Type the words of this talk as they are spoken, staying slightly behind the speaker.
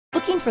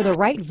Looking for the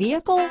right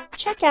vehicle?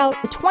 Check out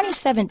the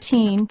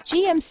 2017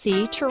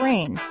 GMC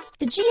Terrain.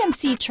 The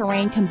GMC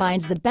Terrain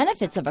combines the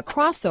benefits of a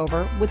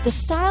crossover with the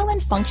style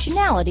and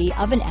functionality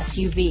of an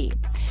SUV.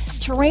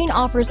 Terrain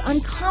offers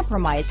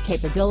uncompromised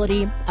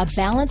capability, a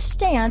balanced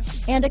stance,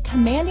 and a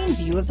commanding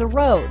view of the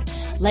road,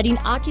 letting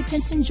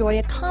occupants enjoy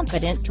a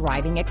confident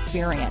driving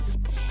experience.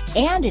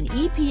 And an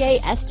EPA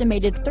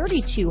estimated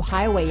 32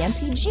 highway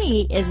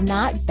MPG is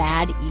not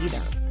bad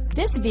either.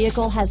 This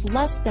vehicle has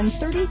less than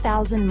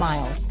 30,000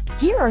 miles.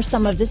 Here are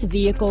some of this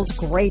vehicle's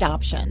great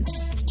options: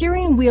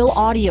 steering wheel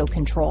audio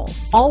controls,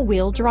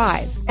 all-wheel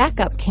drive,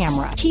 backup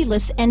camera,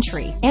 keyless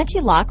entry,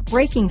 anti-lock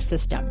braking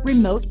system,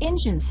 remote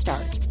engine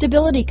start,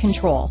 stability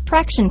control,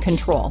 traction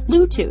control,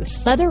 Bluetooth,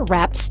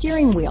 leather-wrapped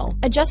steering wheel,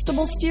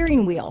 adjustable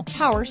steering wheel,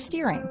 power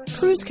steering,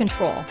 cruise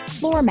control,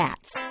 floor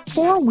mats,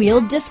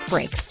 four-wheel disc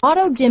brakes,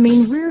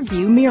 auto-dimming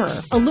rear-view mirror,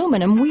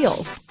 aluminum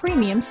wheels,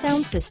 premium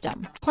sound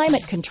system,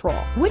 climate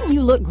control. Wouldn't you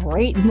look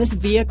great in this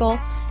vehicle?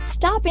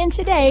 Stop in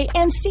today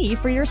and see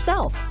for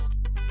yourself.